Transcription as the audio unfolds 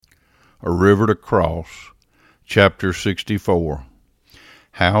A River to Cross, Chapter 64.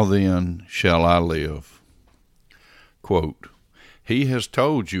 How then shall I live? Quote, He has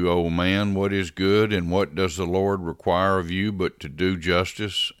told you, O man, what is good, and what does the Lord require of you but to do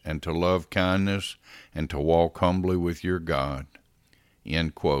justice, and to love kindness, and to walk humbly with your God.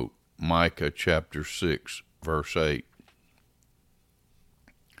 End quote. Micah chapter 6, verse 8.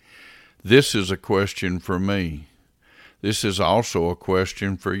 This is a question for me. This is also a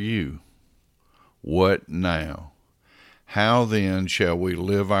question for you. What now? How then shall we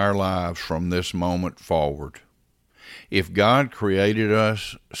live our lives from this moment forward? If God created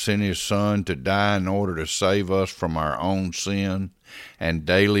us, sent His Son to die in order to save us from our own sin, and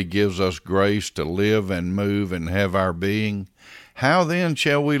daily gives us grace to live and move and have our being, how then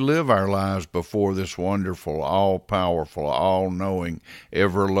shall we live our lives before this wonderful, all-powerful, all-knowing,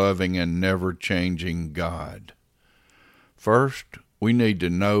 ever-loving, and never-changing God? First, we need to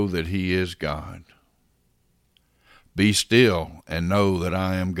know that He is God. Be still and know that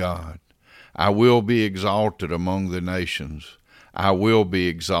I am God. I will be exalted among the nations. I will be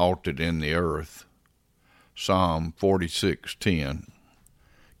exalted in the earth. Psalm 46:10.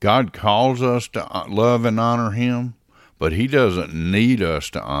 God calls us to love and honor Him, but He doesn't need us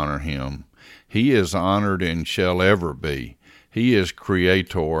to honor Him. He is honored and shall ever be. He is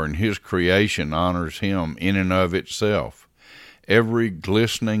Creator, and His creation honors Him in and of itself. Every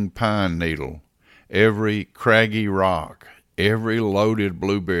glistening pine needle, every craggy rock, every loaded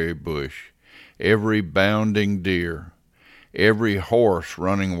blueberry bush, every bounding deer, every horse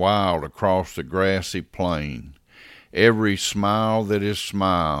running wild across the grassy plain, every smile that is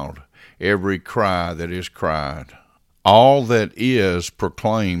smiled, every cry that is cried. All that is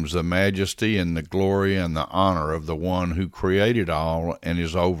proclaims the majesty and the glory and the honor of the one who created all and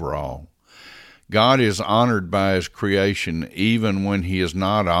is over all. God is honored by His creation even when He is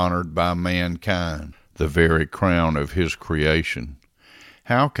not honored by mankind, the very crown of His creation.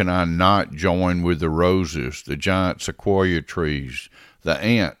 How can I not join with the roses, the giant sequoia trees, the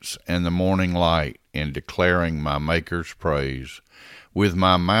ants, and the morning light in declaring my Maker's praise? With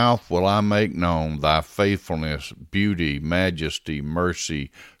my mouth will I make known Thy faithfulness, beauty, majesty, mercy,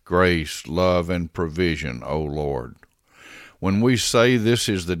 grace, love, and provision, O Lord. When we say this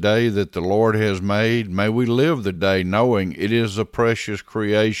is the day that the Lord has made, may we live the day knowing it is a precious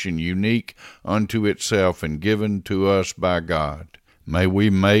creation, unique unto itself and given to us by God. May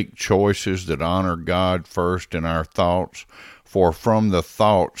we make choices that honor God first in our thoughts, for from the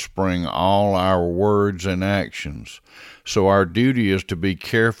thought spring all our words and actions. So our duty is to be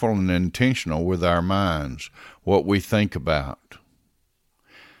careful and intentional with our minds, what we think about.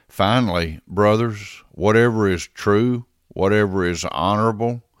 Finally, brothers, whatever is true, whatever is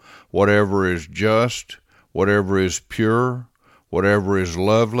honorable, whatever is just, whatever is pure, whatever is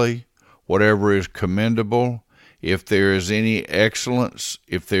lovely, whatever is commendable, if there is any excellence,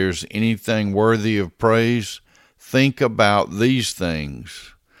 if there is anything worthy of praise, think about these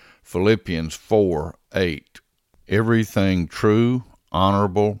things. Philippians 4:8. Everything true,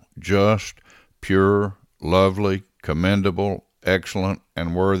 honorable, just, pure, lovely, commendable, excellent,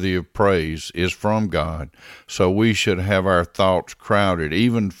 and worthy of praise is from God, so we should have our thoughts crowded,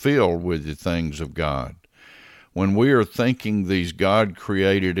 even filled with the things of God. When we are thinking these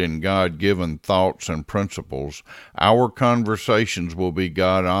God-created and God-given thoughts and principles, our conversations will be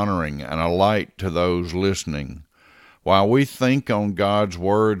God-honoring and a light to those listening. While we think on God's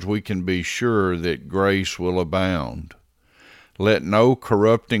words, we can be sure that grace will abound. Let no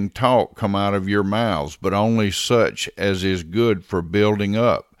corrupting talk come out of your mouths, but only such as is good for building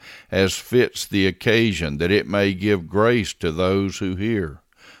up, as fits the occasion, that it may give grace to those who hear.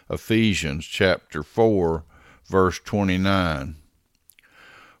 Ephesians chapter 4, verse 29.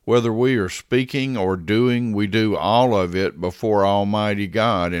 Whether we are speaking or doing, we do all of it before Almighty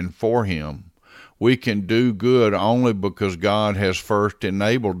God and for Him. We can do good only because God has first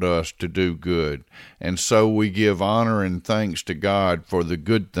enabled us to do good, and so we give honor and thanks to God for the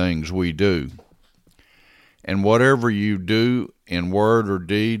good things we do. And whatever you do, in word or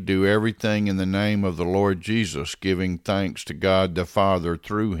deed, do everything in the name of the Lord Jesus, giving thanks to God the Father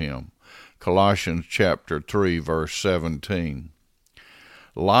through Him. Colossians chapter 3, verse 17.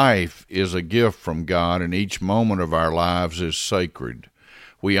 Life is a gift from God, and each moment of our lives is sacred.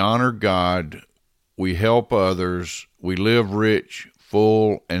 We honor God, we help others, we live rich,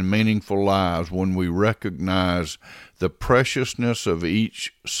 full, and meaningful lives when we recognize the preciousness of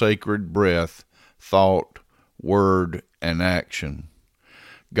each sacred breath, thought, word, and action.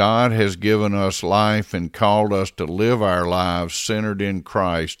 God has given us life and called us to live our lives centered in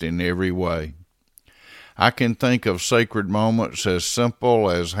Christ in every way. I can think of sacred moments as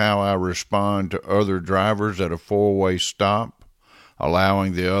simple as how I respond to other drivers at a four-way stop,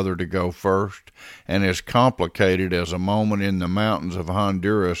 allowing the other to go first, and as complicated as a moment in the mountains of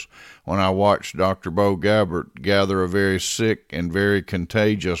Honduras when I watched Dr. Bo Gabbert gather a very sick and very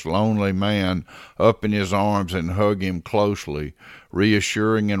contagious lonely man up in his arms and hug him closely,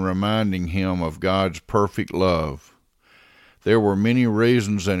 reassuring and reminding him of God's perfect love. There were many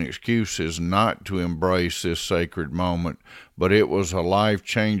reasons and excuses not to embrace this sacred moment, but it was a life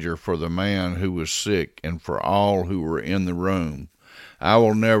changer for the man who was sick and for all who were in the room. I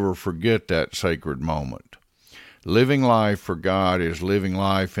will never forget that sacred moment. Living life for God is living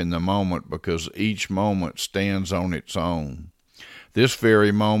life in the moment because each moment stands on its own. This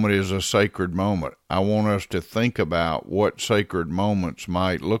very moment is a sacred moment. I want us to think about what sacred moments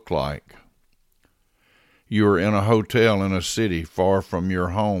might look like. You are in a hotel in a city far from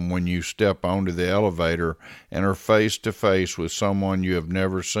your home when you step onto the elevator and are face to face with someone you have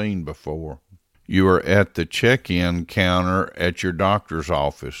never seen before. You are at the check-in counter at your doctor's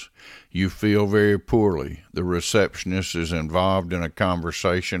office. You feel very poorly. The receptionist is involved in a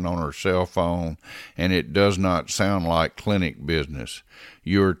conversation on her cell phone, and it does not sound like clinic business.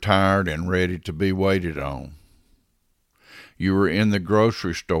 You are tired and ready to be waited on. You are in the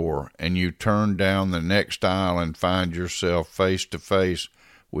grocery store, and you turn down the next aisle and find yourself face to face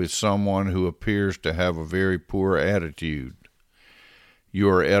with someone who appears to have a very poor attitude. You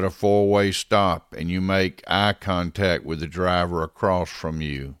are at a four-way stop, and you make eye contact with the driver across from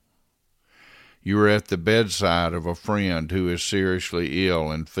you. You are at the bedside of a friend who is seriously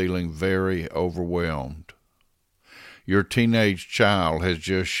ill and feeling very overwhelmed. Your teenage child has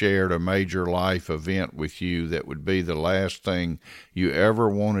just shared a major life event with you that would be the last thing you ever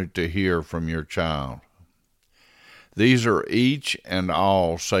wanted to hear from your child. These are each and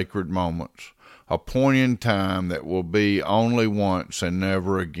all sacred moments, a point in time that will be only once and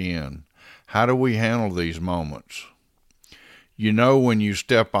never again. How do we handle these moments? You know, when you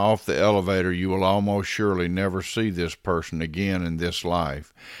step off the elevator, you will almost surely never see this person again in this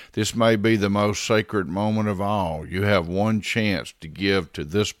life. This may be the most sacred moment of all. You have one chance to give to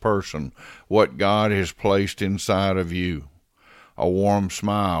this person what God has placed inside of you. A warm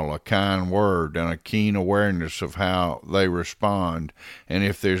smile, a kind word, and a keen awareness of how they respond, and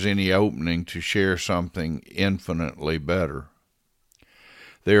if there's any opening to share something infinitely better.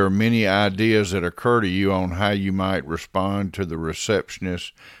 There are many ideas that occur to you on how you might respond to the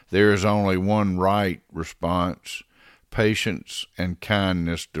receptionist. There is only one right response: patience and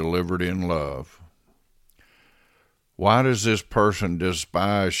kindness delivered in love. Why does this person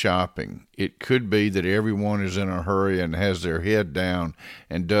despise shopping? It could be that everyone is in a hurry and has their head down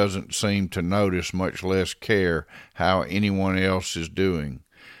and doesn't seem to notice, much less care, how anyone else is doing.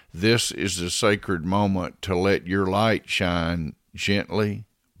 This is the sacred moment to let your light shine gently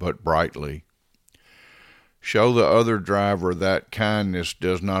but brightly. Show the other driver that kindness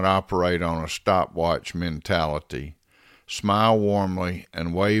does not operate on a stopwatch mentality. Smile warmly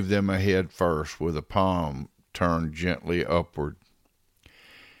and wave them ahead first with a palm turned gently upward.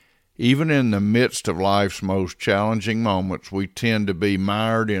 Even in the midst of life's most challenging moments, we tend to be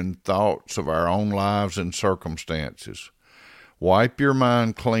mired in thoughts of our own lives and circumstances. Wipe your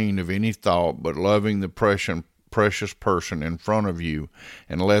mind clean of any thought but loving the precious person in front of you,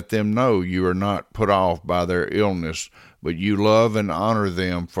 and let them know you are not put off by their illness, but you love and honor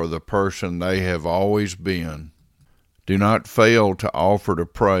them for the person they have always been. Do not fail to offer to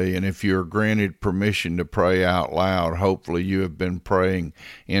pray, and if you are granted permission to pray out loud, hopefully you have been praying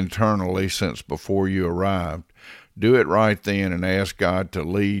internally since before you arrived. Do it right then and ask God to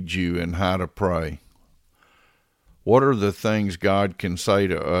lead you in how to pray. What are the things God can say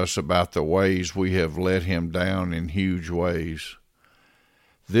to us about the ways we have let Him down in huge ways?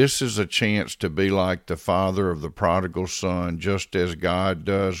 This is a chance to be like the father of the prodigal son, just as God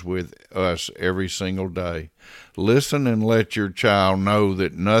does with us every single day. Listen and let your child know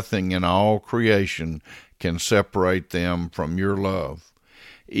that nothing in all creation can separate them from your love.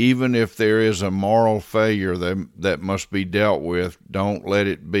 Even if there is a moral failure that must be dealt with, don't let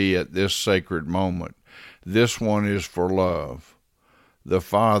it be at this sacred moment. This one is for love. The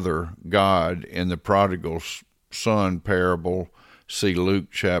Father, God, in the prodigal son parable, see Luke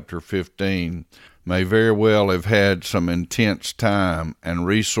chapter 15, may very well have had some intense time and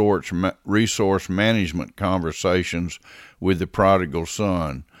resource management conversations with the prodigal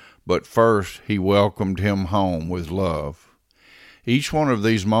son, but first he welcomed him home with love. Each one of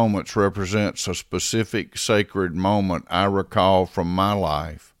these moments represents a specific sacred moment I recall from my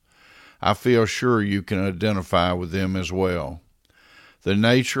life. I feel sure you can identify with them as well. The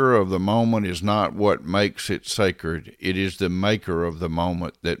nature of the moment is not what makes it sacred. It is the maker of the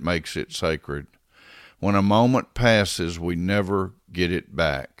moment that makes it sacred. When a moment passes, we never get it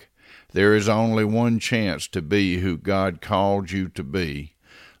back. There is only one chance to be who God called you to be.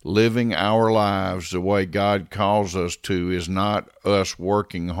 Living our lives the way God calls us to is not us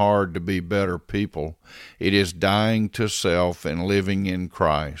working hard to be better people. It is dying to self and living in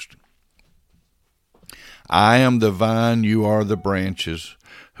Christ. I am the vine, you are the branches.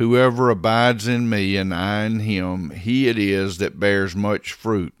 Whoever abides in me and I in him, he it is that bears much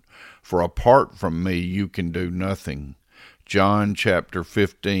fruit. For apart from me you can do nothing. John chapter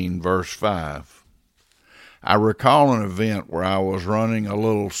 15, verse 5. I recall an event where I was running a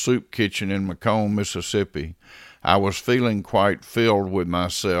little soup kitchen in Macomb, Mississippi. I was feeling quite filled with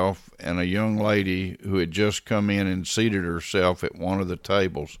myself, and a young lady who had just come in and seated herself at one of the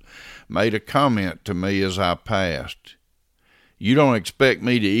tables made a comment to me as I passed. "You don't expect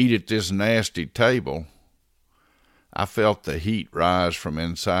me to eat at this nasty table?" I felt the heat rise from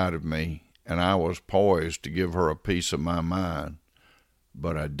inside of me, and I was poised to give her a piece of my mind,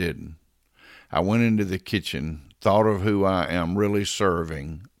 but I didn't. I went into the kitchen, thought of who I am really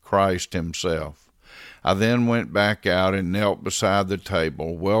serving, Christ himself. I then went back out and knelt beside the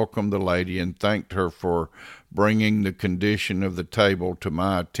table, welcomed the lady, and thanked her for bringing the condition of the table to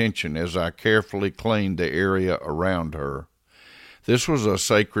my attention as I carefully cleaned the area around her. This was a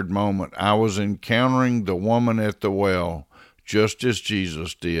sacred moment. I was encountering the woman at the well, just as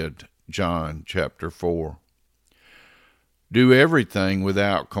Jesus did. John chapter 4. Do everything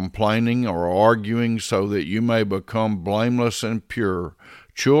without complaining or arguing, so that you may become blameless and pure,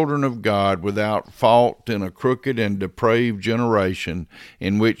 children of God without fault in a crooked and depraved generation,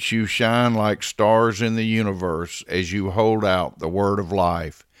 in which you shine like stars in the universe as you hold out the word of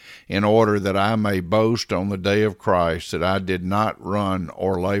life, in order that I may boast on the day of Christ that I did not run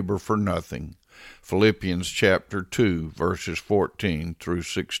or labor for nothing. Philippians chapter 2, verses 14 through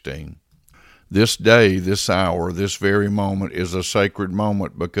 16. This day, this hour, this very moment is a sacred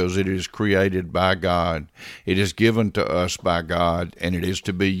moment because it is created by God. It is given to us by God, and it is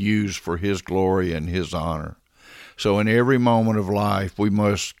to be used for His glory and His honor. So in every moment of life, we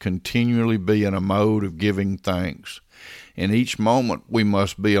must continually be in a mode of giving thanks. In each moment, we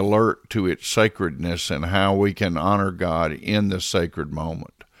must be alert to its sacredness and how we can honor God in the sacred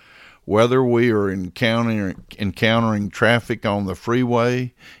moment. Whether we are encountering traffic on the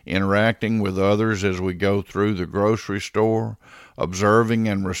freeway, interacting with others as we go through the grocery store, observing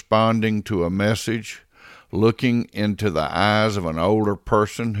and responding to a message, looking into the eyes of an older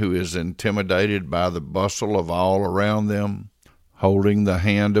person who is intimidated by the bustle of all around them, holding the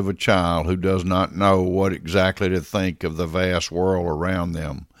hand of a child who does not know what exactly to think of the vast world around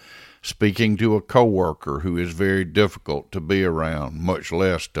them, speaking to a coworker who is very difficult to be around, much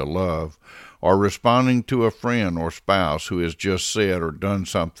less to love, or responding to a friend or spouse who has just said or done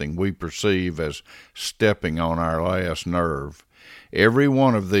something we perceive as stepping on our last nerve. Every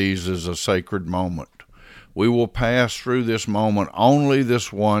one of these is a sacred moment. We will pass through this moment only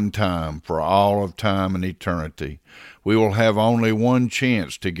this one time for all of time and eternity. We will have only one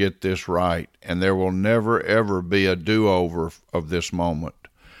chance to get this right, and there will never ever be a do-over of this moment.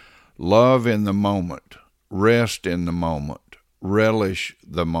 Love in the moment, rest in the moment, relish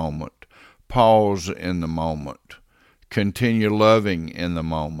the moment, pause in the moment, continue loving in the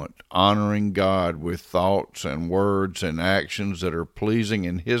moment, honoring God with thoughts and words and actions that are pleasing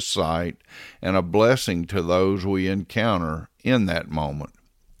in His sight and a blessing to those we encounter in that moment.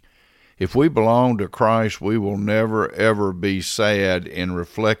 If we belong to Christ, we will never ever be sad in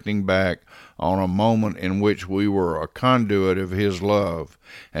reflecting back on a moment in which we were a conduit of His love,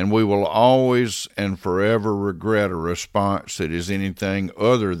 and we will always and forever regret a response that is anything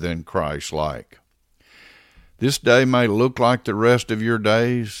other than Christ-like. This day may look like the rest of your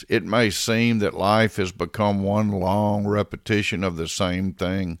days. It may seem that life has become one long repetition of the same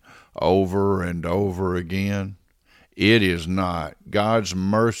thing over and over again. It is not. God's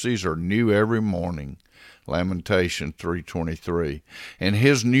mercies are new every morning. Lamentation 3:23. And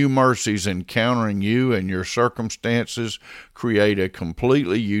His new mercies encountering you and your circumstances create a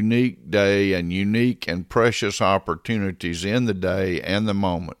completely unique day and unique and precious opportunities in the day and the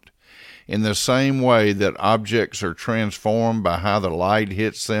moment. In the same way that objects are transformed by how the light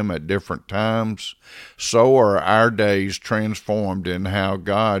hits them at different times, so are our days transformed in how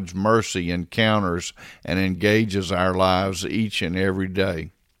God's mercy encounters and engages our lives each and every day.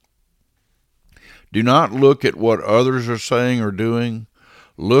 Do not look at what others are saying or doing.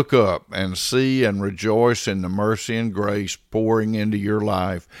 Look up and see and rejoice in the mercy and grace pouring into your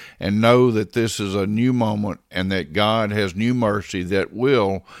life, and know that this is a new moment and that God has new mercy that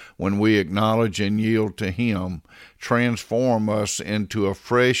will, when we acknowledge and yield to Him, transform us into a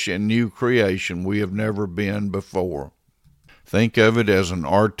fresh and new creation we have never been before. Think of it as an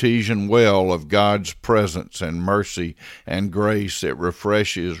artesian well of God's presence and mercy and grace that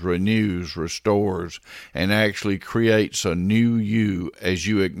refreshes, renews, restores, and actually creates a new you as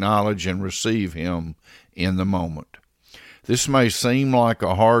you acknowledge and receive Him in the moment. This may seem like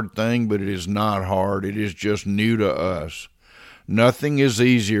a hard thing, but it is not hard. It is just new to us. Nothing is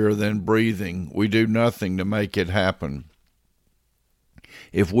easier than breathing. We do nothing to make it happen.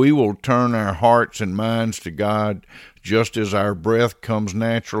 If we will turn our hearts and minds to God, just as our breath comes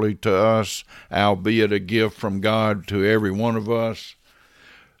naturally to us, albeit a gift from God to every one of us,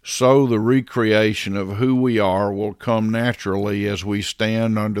 so the recreation of who we are will come naturally as we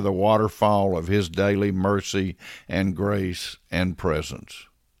stand under the waterfall of His daily mercy and grace and presence.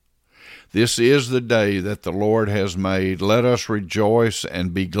 This is the day that the Lord has made. Let us rejoice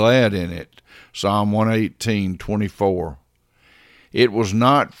and be glad in it. Psalm 118:24. It was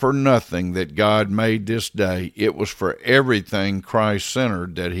not for nothing that God made this day. It was for everything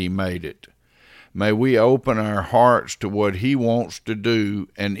Christ-centered that He made it. May we open our hearts to what He wants to do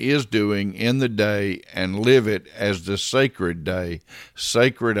and is doing in the day and live it as the sacred day,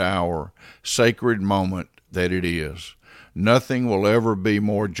 sacred hour, sacred moment that it is. Nothing will ever be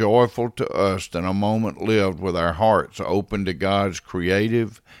more joyful to us than a moment lived with our hearts open to God's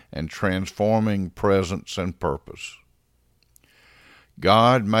creative and transforming presence and purpose.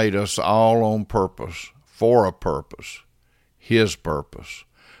 God made us all on purpose, for a purpose, His purpose.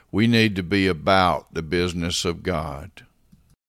 We need to be about the business of God.